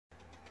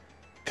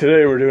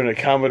Today we're doing a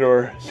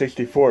Commodore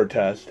 64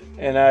 test,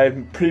 and I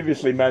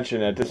previously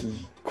mentioned that this is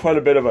quite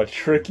a bit of a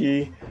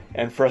tricky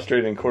and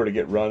frustrating core to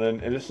get running,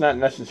 and it's not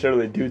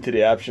necessarily due to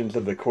the options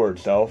of the core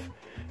itself.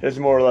 It's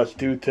more or less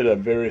due to the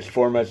various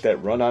formats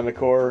that run on the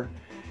core,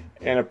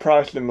 and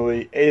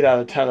approximately 8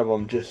 out of 10 of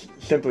them just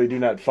simply do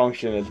not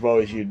function as well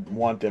as you'd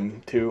want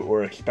them to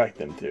or expect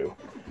them to.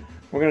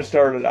 We're going to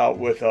start it out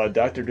with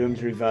Dr.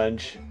 Doom's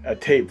Revenge, a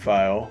tape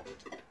file,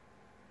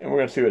 and we're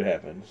going to see what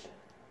happens.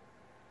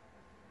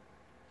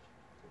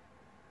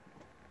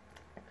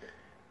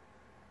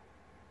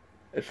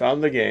 It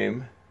found the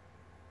game,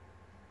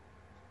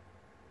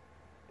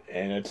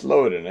 and it's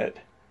loading it.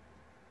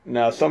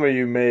 Now, some of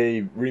you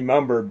may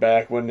remember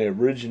back when the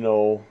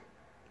original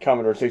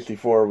Commodore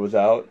 64 was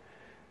out,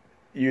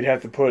 you'd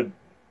have to put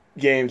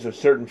games of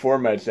certain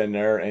formats in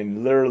there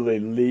and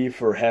literally leave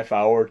for a half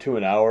hour to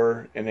an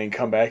hour and then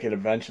come back and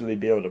eventually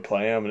be able to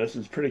play them. And this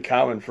is pretty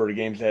common for the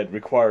games that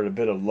required a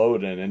bit of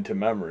loading into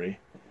memory.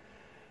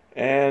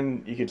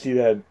 And you can see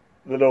that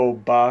little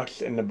box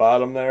in the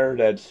bottom there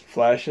that's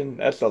flashing,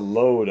 that's a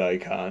load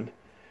icon.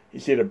 You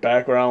see the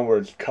background where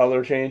it's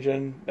color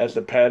changing, that's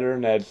the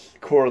pattern that's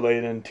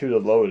correlating to the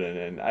loading.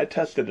 And I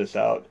tested this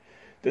out.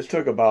 This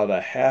took about a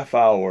half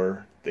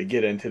hour to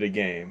get into the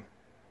game.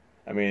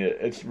 I mean,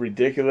 it's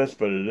ridiculous,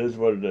 but it is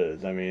what it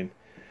is. I mean,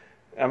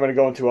 I'm going to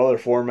go into other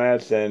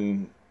formats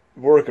and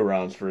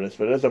workarounds for this,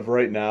 but as of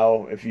right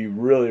now, if you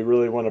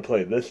really want to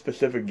play this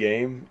specific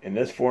game in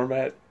this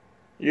format,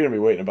 you're going to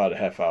be waiting about a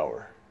half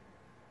hour.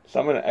 So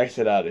I'm going to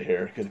exit out of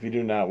here, because if you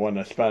do not want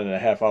to spend a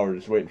half hour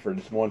just waiting for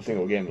this one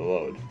single game to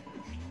load.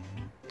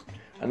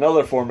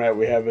 Another format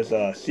we have is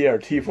a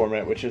CRT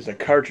format, which is a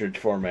cartridge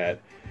format.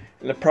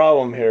 And the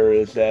problem here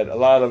is that a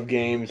lot of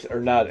games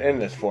are not in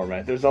this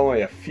format. There's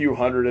only a few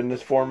hundred in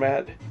this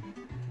format,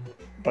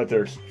 but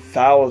there's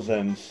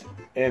thousands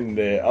in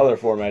the other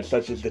formats,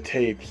 such as the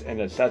tapes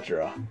and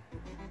etc.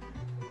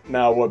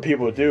 Now, what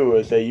people do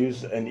is they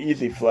use an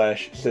easy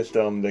flash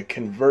system to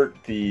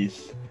convert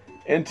these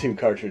into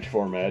cartridge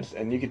formats,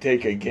 and you could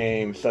take a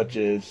game such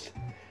as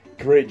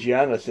Great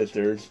Giana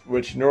Sisters,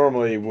 which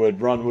normally would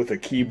run with a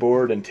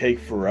keyboard and take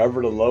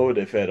forever to load,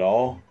 if at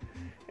all.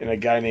 And a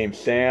guy named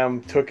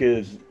Sam took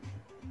his,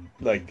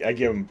 I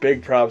give him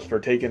big props for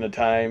taking the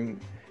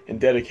time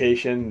and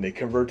dedication. They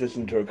convert this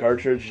into a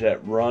cartridge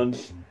that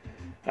runs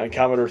on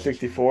Commodore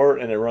 64,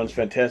 and it runs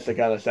fantastic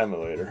on this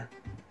emulator.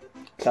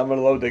 So I'm going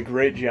to load the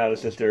Great Giana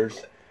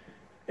Sisters.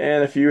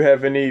 And if you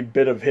have any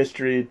bit of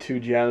history to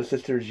Giana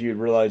Sisters, you'd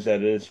realize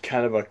that it is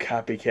kind of a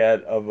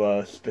copycat of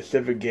a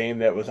specific game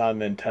that was on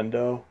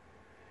Nintendo.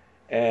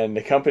 And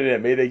the company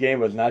that made the game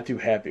was not too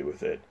happy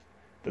with it.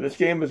 But this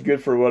game was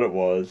good for what it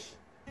was.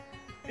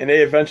 And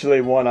they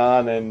eventually went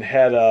on and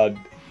had a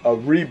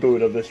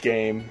reboot of this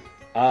game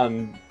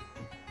on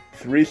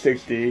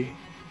 360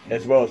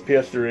 as well as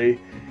PS3.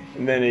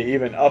 And then they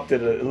even upped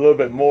it a little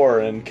bit more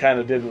and kind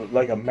of did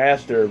like a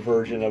master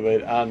version of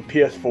it on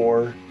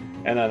PS4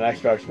 and on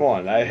Xbox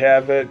One. I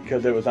have it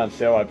because it was on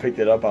sale. I picked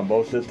it up on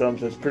both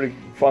systems. It's pretty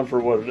fun for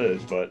what it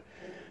is, but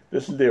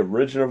this is the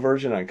original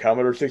version on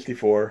Commodore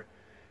 64,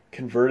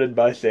 converted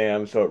by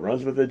Sam, so it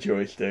runs with a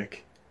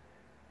joystick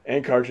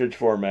and cartridge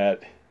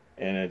format,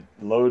 and it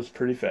loads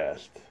pretty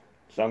fast.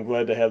 So I'm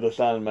glad to have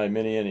this on my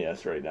mini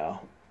NES right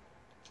now.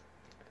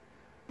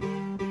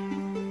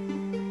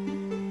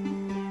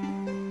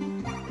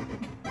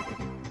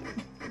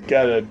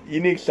 Got a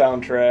unique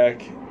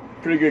soundtrack,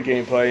 pretty good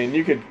gameplay, and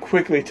you could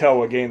quickly tell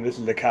what game this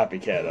is a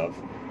copycat of.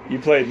 You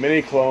played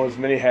many clones,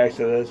 many hacks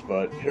of this,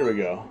 but here we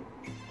go.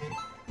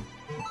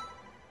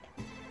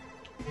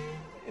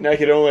 And I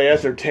could only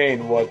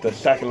ascertain what the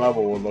second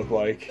level would look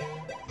like.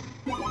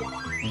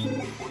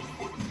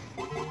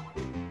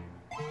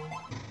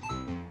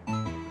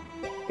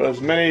 But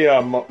as many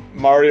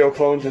Mario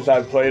clones as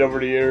I've played over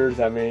the years,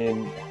 I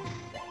mean,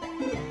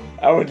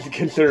 I would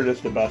consider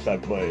this the best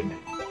I've played.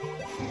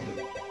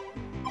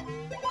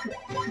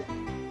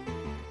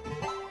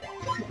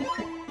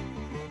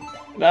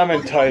 I'm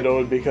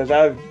entitled because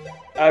I've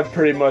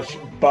pretty much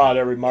bought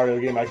every Mario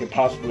game I could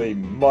possibly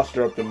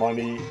muster up the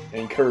money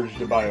and courage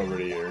to buy over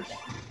the years.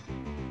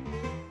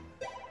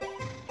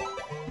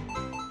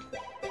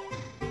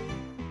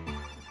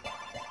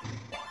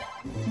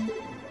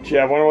 Gee,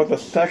 I wonder what the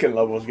second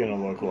level is going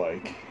to look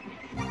like.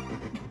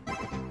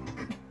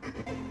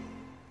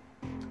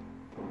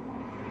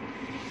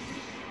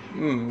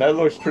 That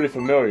looks pretty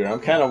familiar.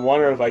 I'm kind of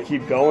wondering if I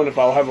keep going, if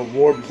I'll have a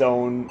warp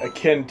zone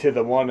akin to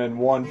the one in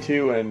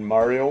 1-2 and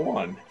Mario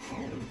 1.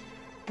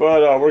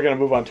 But we're going to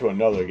move on to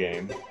another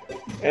game.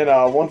 And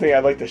one thing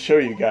I'd like to show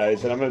you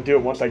guys, and I'm going to do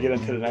it once I get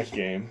into the next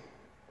game.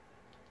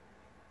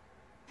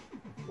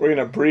 We're going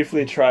to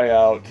briefly try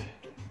out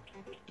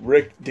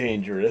Rick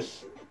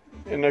Dangerous,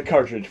 in the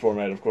cartridge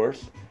format, of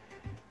course.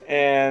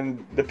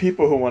 And the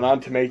people who went on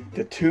to make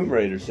the Tomb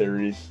Raider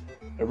series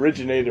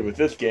originated with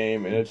this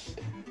game, and it's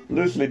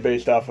loosely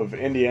based off of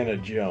Indiana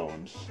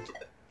Jones.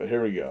 But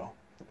here we go.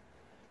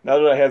 Now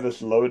that I have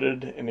this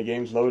loaded and the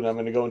game's loaded, I'm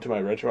going to go into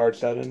my RetroArch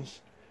settings,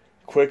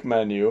 quick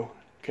menu,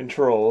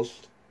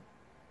 controls,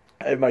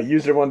 I have my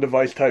user one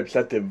device type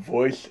set to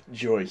voice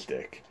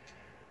joystick.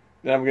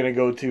 Then I'm going to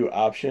go to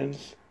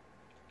options.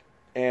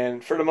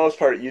 And for the most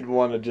part, you'd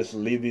want to just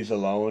leave these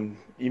alone.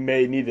 You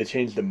may need to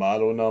change the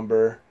model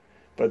number,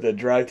 but the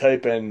drive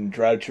type and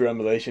drive-through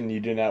emulation you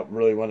do not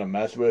really want to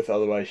mess with,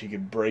 otherwise you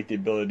could break the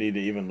ability to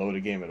even load a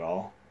game at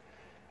all.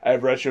 I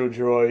have Retro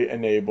Joy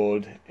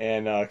enabled,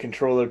 and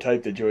controller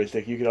type the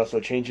joystick. You can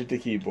also change it to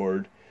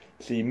keyboard.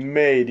 So you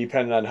may,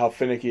 depending on how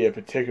finicky a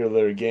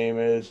particular game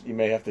is, you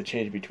may have to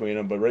change between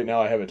them, but right now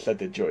I have it set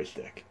to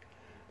joystick.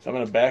 So I'm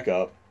going to back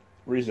up,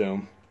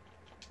 resume.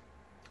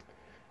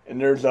 And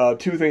there's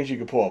two things you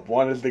can pull up.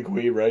 One is the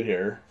GUI right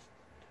here.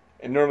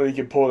 And normally you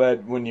can pull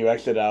that when you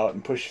exit out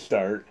and push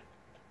start.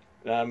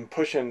 And I'm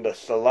pushing the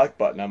select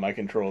button on my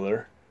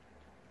controller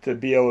to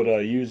be able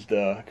to use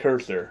the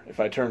cursor. If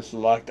I turn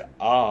select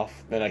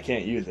off, then I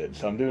can't use it.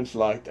 So I'm doing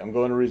select, I'm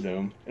going to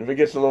resume. And if it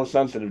gets a little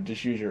sensitive,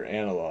 just use your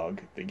analog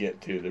to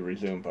get to the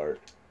resume part.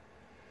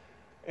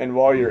 And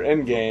while you're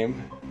in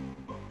game,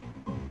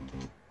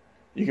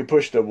 you can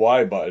push the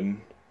Y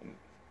button,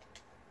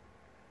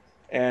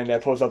 and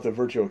that pulls up the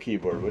virtual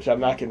keyboard, which I'm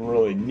not going to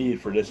really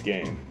need for this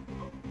game.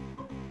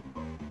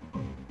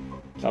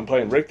 So I'm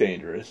playing Rick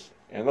Dangerous,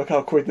 and look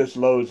how quick this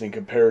loads in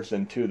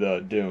comparison to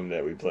the Doom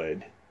that we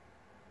played.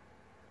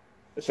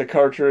 It's a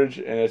cartridge,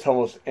 and it's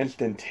almost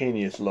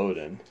instantaneous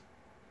loading.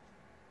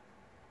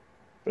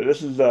 But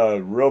this is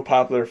a real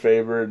popular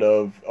favorite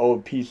of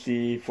old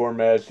PC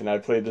formats, and I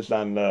played this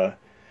on the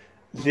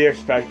ZX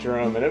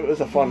Spectrum, and it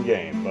was a fun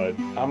game. But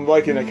I'm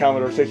liking the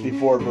Commodore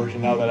 64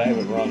 version now that I have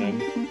it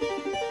running.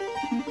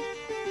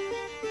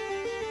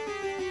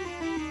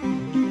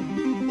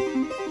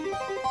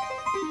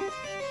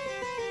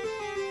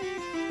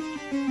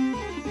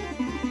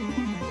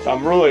 So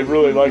I'm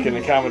really liking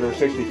the Commodore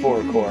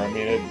 64 core. I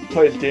mean, it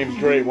plays games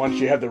great once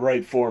you have the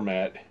right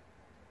format.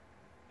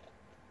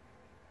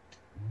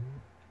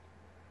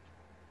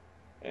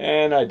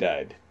 And I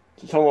died.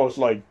 It's almost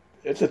like,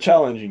 it's a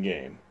challenging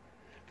game.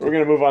 We're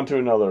going to move on to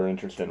another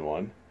interesting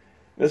one.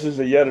 This is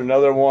yet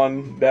another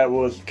one that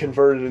was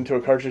converted into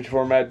a cartridge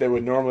format that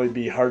would normally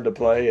be hard to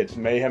play. It's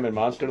Mayhem and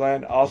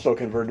Monsterland, also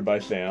converted by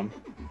Sam.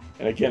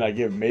 And again, I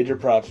give major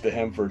props to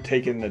him for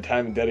taking the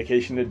time and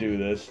dedication to do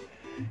this.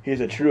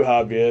 He's a true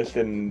hobbyist,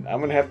 and I'm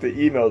going to have to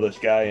email this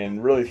guy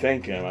and really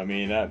thank him. I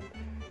mean,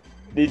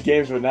 these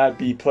games would not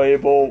be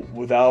playable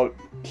without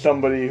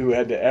somebody who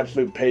had the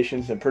absolute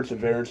patience and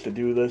perseverance to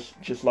do this,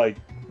 just like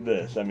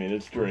this. I mean,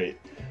 it's great.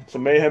 So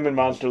Mayhem and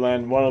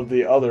Monsterland, one of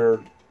the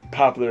other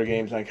popular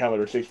games on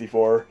Commodore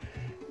 64,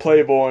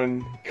 playable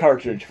in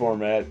cartridge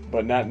format,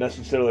 but not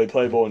necessarily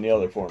playable in the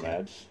other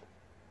formats.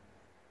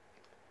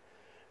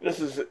 This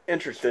is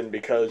interesting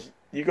because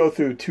you go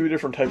through two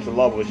different types of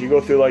levels. You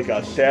go through like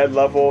a sad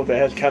level that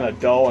has kind of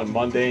dull and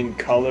mundane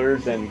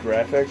colors and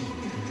graphics,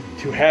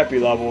 to happy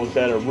levels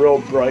that are real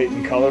bright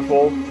and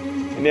colorful.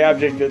 And the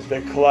object is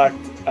to collect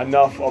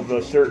enough of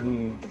a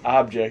certain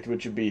object,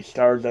 which would be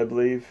stars, I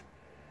believe,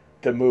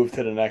 to move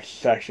to the next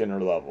section or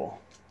level.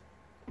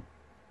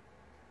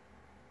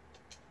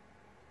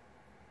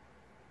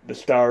 The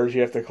stars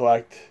you have to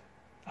collect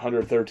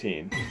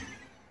 113.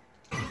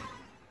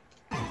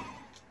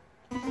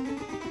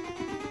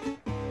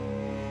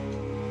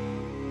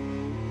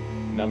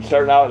 And I'm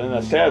starting out in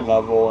a sad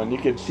level, and you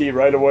can see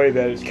right away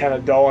that it's kind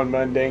of dull and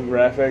mundane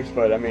graphics,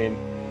 but I mean,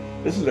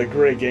 this is a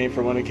great game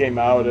for when it came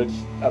out. It's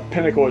a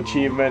pinnacle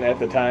achievement at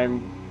the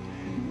time,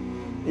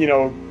 you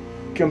know,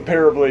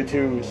 comparably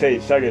to, say,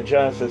 Sega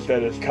Genesis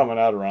that is coming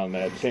out around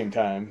that same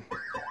time.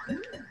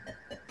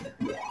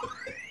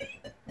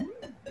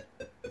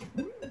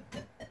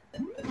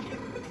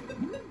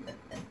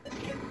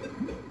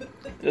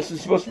 This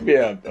is supposed to be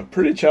a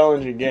pretty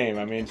challenging game.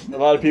 I mean, a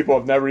lot of people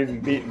have never even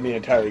beaten the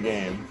entire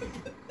game.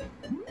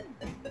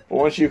 But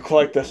once you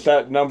collect the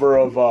set number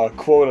of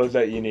quotas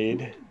that you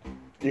need,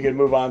 you can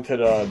move on to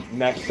the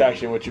next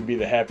section, which would be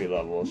the happy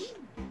levels.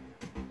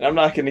 And I'm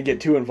not going to get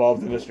too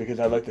involved in this because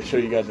I'd like to show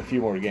you guys a few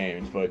more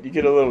games, but you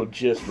get a little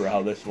gist for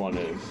how this one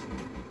is.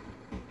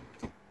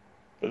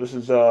 So this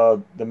is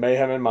the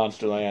Mayhem and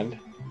Monsterland.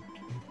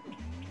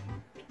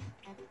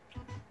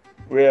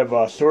 We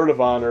have Sword of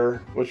Honor,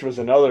 which was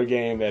another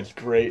game that's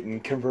great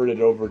and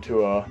converted over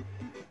to a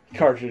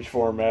cartridge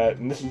format.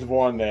 And this is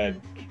one that,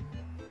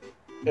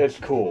 it's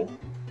cool.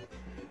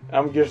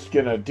 I'm just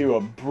going to do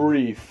a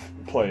brief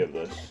play of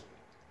this.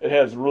 It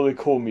has really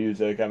cool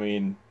music, I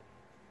mean.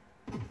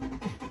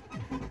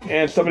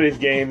 And some of these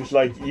games,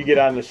 like you get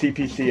on the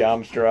CPC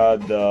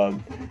Amstrad, the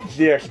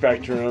ZX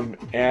Spectrum,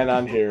 and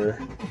on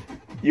here,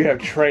 you have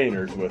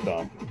trainers with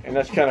them. And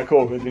that's kind of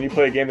cool, because when you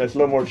play a game that's a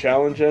little more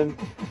challenging,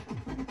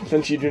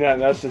 since you do not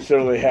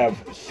necessarily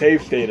have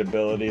save state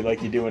ability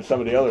like you do in some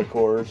of the other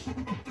cores,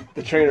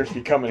 the trainers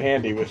can come in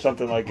handy with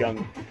something like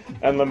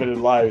unlimited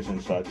lives and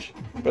such.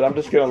 But I'm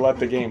just going to let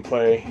the game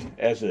play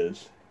as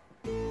is.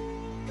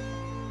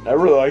 I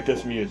really like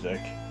this music.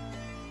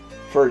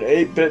 For an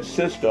 8-bit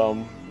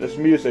system, this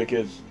music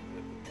is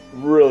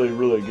really,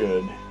 really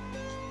good.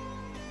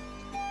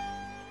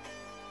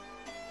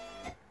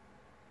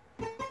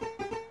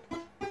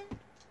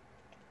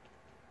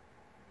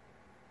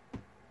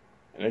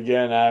 And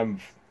again,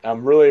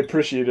 I'm really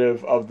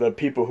appreciative of the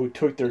people who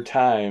took their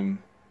time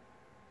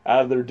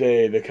out of their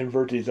day to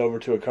convert these over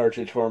to a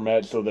cartridge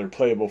format so they're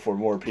playable for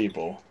more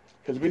people.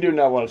 Because we do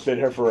not want to sit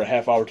here for a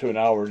half hour to an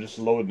hour just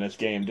loading this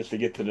game just to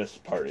get to this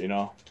part, you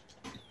know?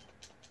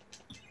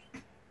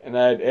 And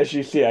as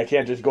you see, I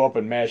can't just go up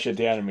and mash at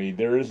the enemy.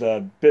 There is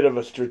a bit of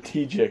a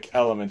strategic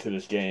element to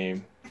this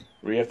game,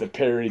 where you have to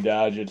parry,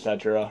 dodge,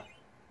 etc.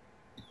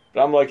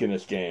 But I'm liking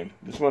this game.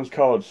 This one's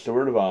called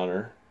Sword of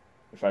Honor,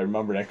 if I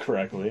remember that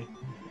correctly.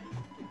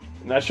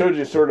 And I showed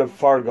you Sword of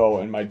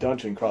Fargo in my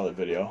Dungeon Crawler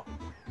video.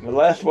 And the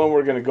last one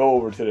we're going to go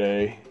over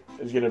today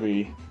is going to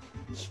be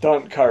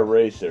Stunt Car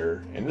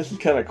Racer. And this is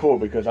kind of cool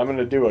because I'm going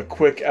to do a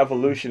quick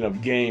evolution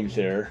of games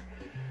here.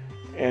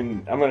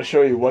 And I'm going to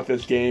show you what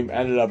this game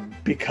ended up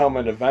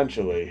becoming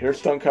eventually. Here's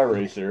Stunt Car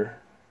Racer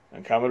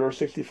on Commodore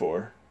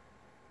 64.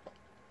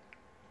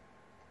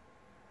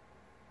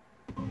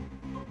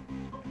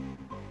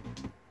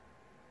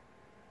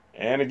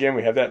 And again,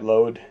 we have that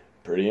load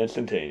pretty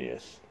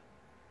instantaneous.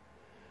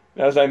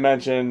 Now, as I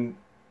mentioned,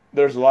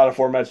 there's a lot of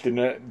formats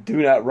that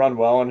do not run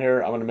well on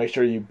here. I'm going to make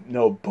sure you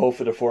know both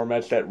of the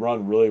formats that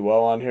run really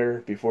well on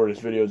here before this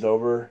video is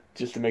over,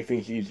 just to make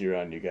things easier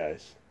on you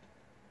guys.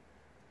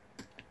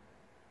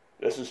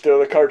 This is still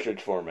the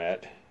cartridge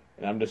format,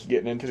 and I'm just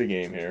getting into the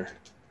game here.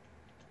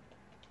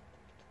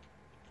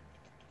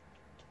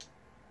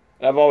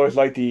 I've always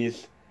liked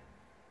these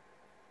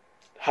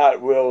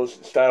Hot Wheels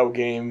style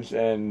games,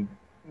 and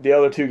the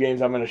other two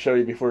games I'm going to show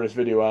you before this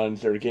video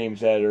ends are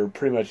games that are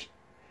pretty much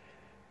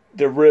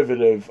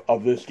derivative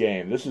of this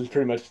game. This is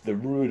pretty much the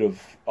root of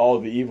all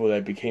the evil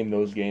that became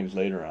those games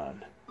later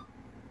on.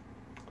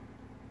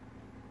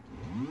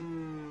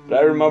 But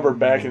I remember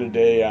back in the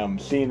day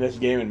seeing this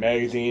game in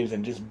magazines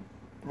and just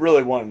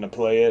really wanting to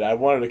play it. I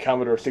wanted a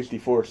Commodore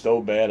 64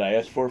 so bad. I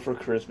asked for it for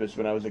Christmas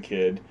when I was a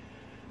kid,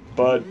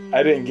 but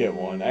I didn't get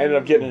one. I ended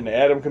up getting an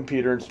Atom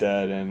computer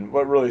instead, and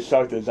what really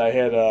sucked is I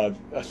had a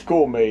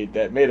schoolmate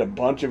that made a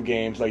bunch of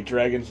games like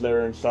Dragon's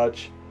Lair and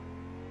such,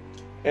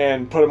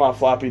 and put them on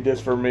floppy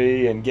disk for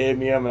me and gave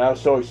me them, and I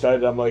was so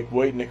excited. I'm like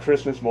waiting to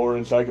Christmas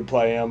morning so I could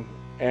play them,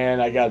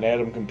 and I got an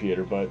Atom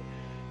computer. But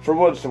for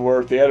what it's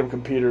worth, the Atom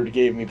computer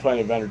gave me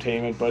plenty of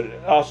entertainment, but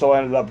it also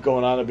ended up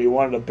going on to be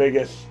one of the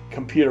biggest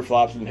computer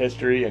flops in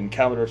history, and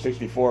Commodore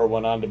 64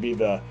 went on to be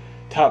the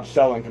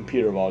top-selling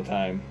computer of all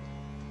time.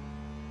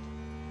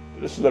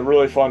 This is a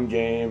really fun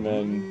game,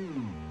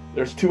 and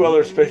there's two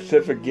other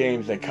specific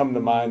games that come to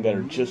mind that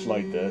are just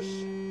like this.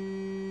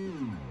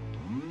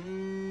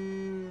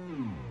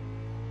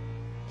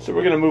 So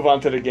we're going to move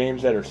on to the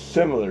games that are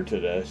similar to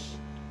this,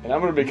 and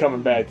I'm going to be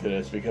coming back to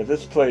this because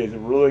this plays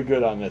really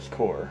good on this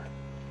core.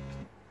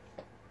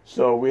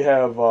 So we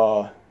have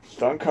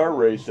Stunt Car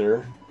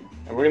Racer,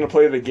 and we're going to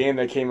play the game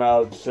that came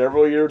out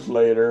several years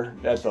later.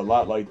 That's a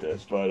lot like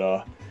this,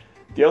 but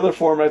the other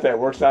format that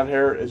works on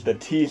here is the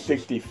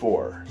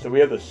T64. So we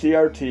have the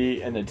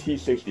CRT and the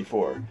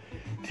T64.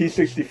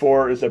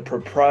 T64 is a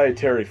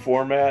proprietary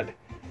format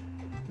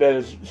that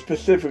is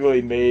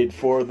specifically made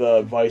for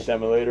the Vice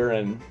emulator,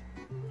 and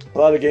a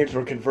lot of games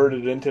were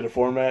converted into the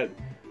format.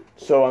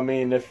 So, I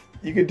mean, if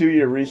you could do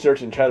your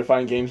research and try to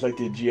find games like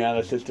the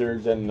Giana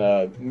sisters and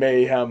the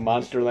Mayhem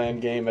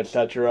Monsterland game,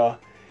 etc.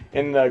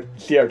 in the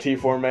CRT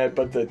format,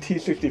 but the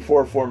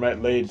T64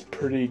 format lays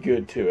pretty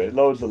good too. It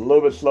loads a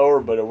little bit slower,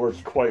 but it works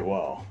quite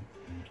well.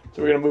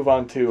 So we're going to move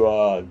on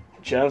to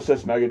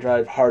Genesis Mega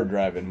Drive Hard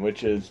Driving,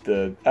 which is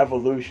the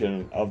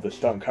evolution of the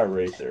Stunt Car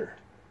Racer.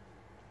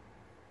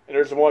 And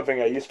there's one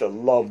thing I used to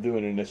love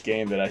doing in this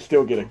game that I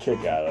still get a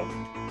kick out of.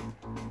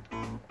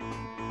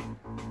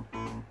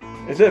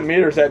 Is it me,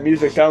 or does that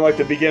music sound like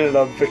the beginning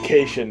of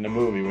Vacation, the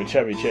movie with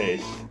Chevy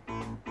Chase?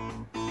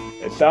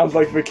 It sounds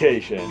like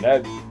Vacation.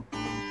 That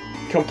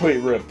complete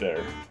rip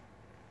there.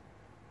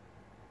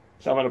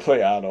 So I'm going to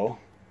play auto.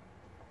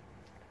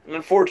 And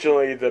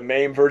unfortunately, the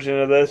main version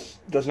of this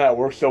does not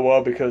work so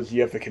well because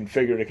you have to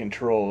configure the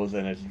controls,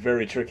 and it's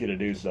very tricky to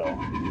do so.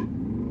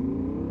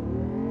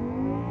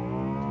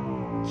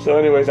 So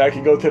anyways, I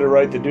could go to the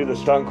right to do the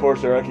stunt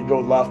course, or I could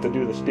go left to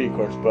do the speed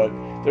course, but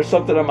there's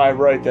something on my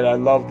right that I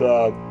love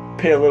to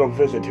pay a little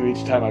visit to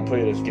each time I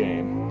play this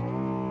game.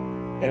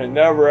 And it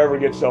never ever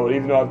gets old,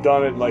 even though I've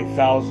done it like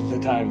thousands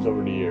of times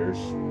over the years.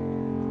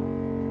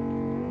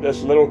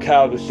 This little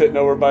cow just sitting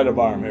over by the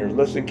barn here.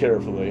 Listen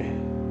carefully.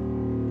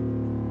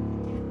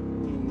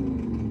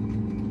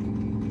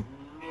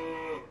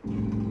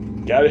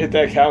 Gotta hit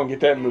that cow and get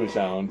that moo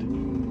sound.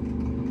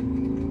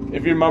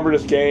 If you remember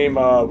this game,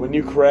 when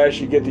you crash,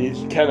 you get these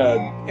kind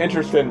of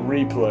interesting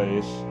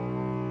replays.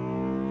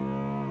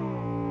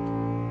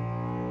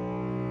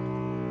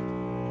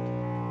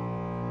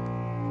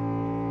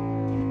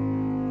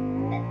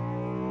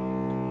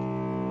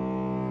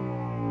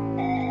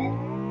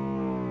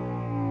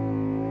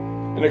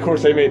 And of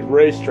course they made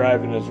race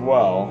driving as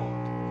well.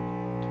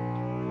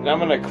 And I'm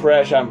going to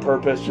crash on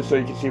purpose just so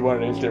you can see one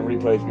of the instant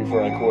replays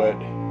before I quit.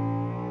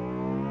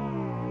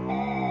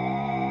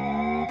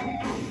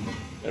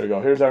 There we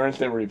go, here's our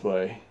instant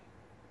replay.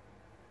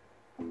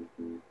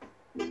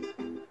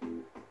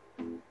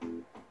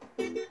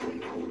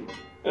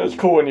 It was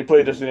cool when you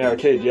played this in the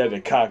arcade, you had the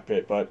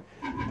cockpit, but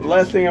the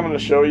last thing I'm going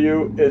to show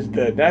you is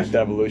the next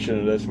evolution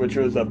of this, which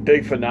was a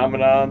big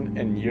phenomenon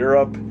in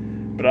Europe,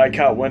 but I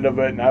caught wind of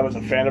it and I was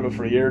a fan of it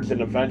for years, and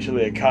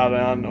eventually it caught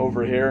on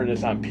over here, and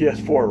it's on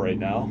PS4 right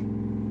now.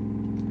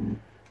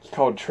 It's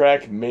called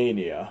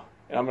Trackmania,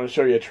 and I'm going to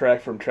show you a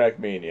track from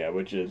Trackmania,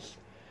 which is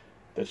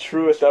the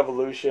truest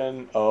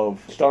evolution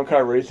of Stunt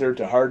Car Racer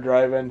to hard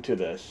driving to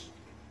this.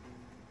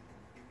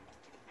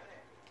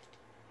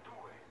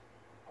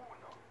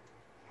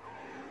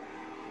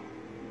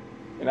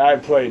 And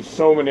I've played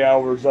so many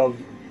hours of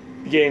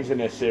games in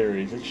this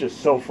series. It's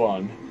just so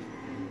fun.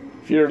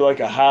 If you're like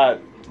a Hot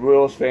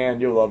Wheels fan,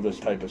 you'll love this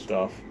type of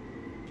stuff.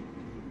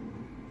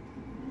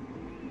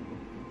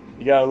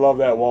 You gotta love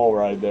that wall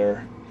ride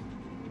there.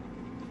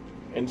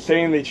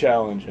 Insanely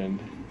challenging.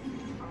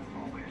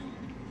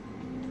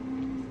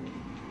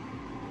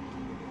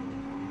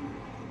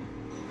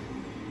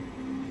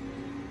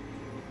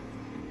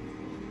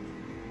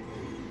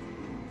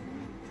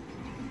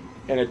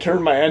 And it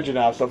turned my engine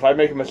off, so if I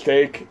make a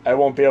mistake, I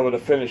won't be able to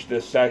finish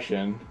this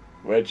section,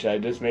 which I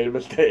just made a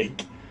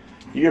mistake.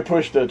 You can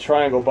push the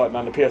triangle button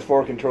on the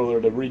PS4 controller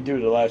to redo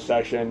the last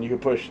section. You can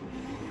push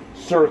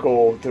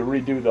circle to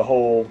redo the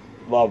whole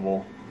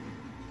level.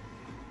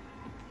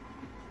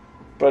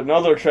 But in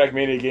other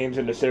Trackmania games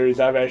in the series,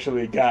 I've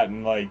actually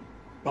gotten like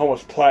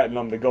almost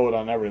platinum to gold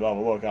on every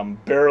level. Look, I'm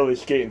barely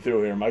skating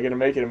through here. Am I going to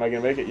make it? Am I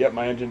going to make it? Yep,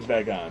 my engine's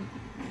back on.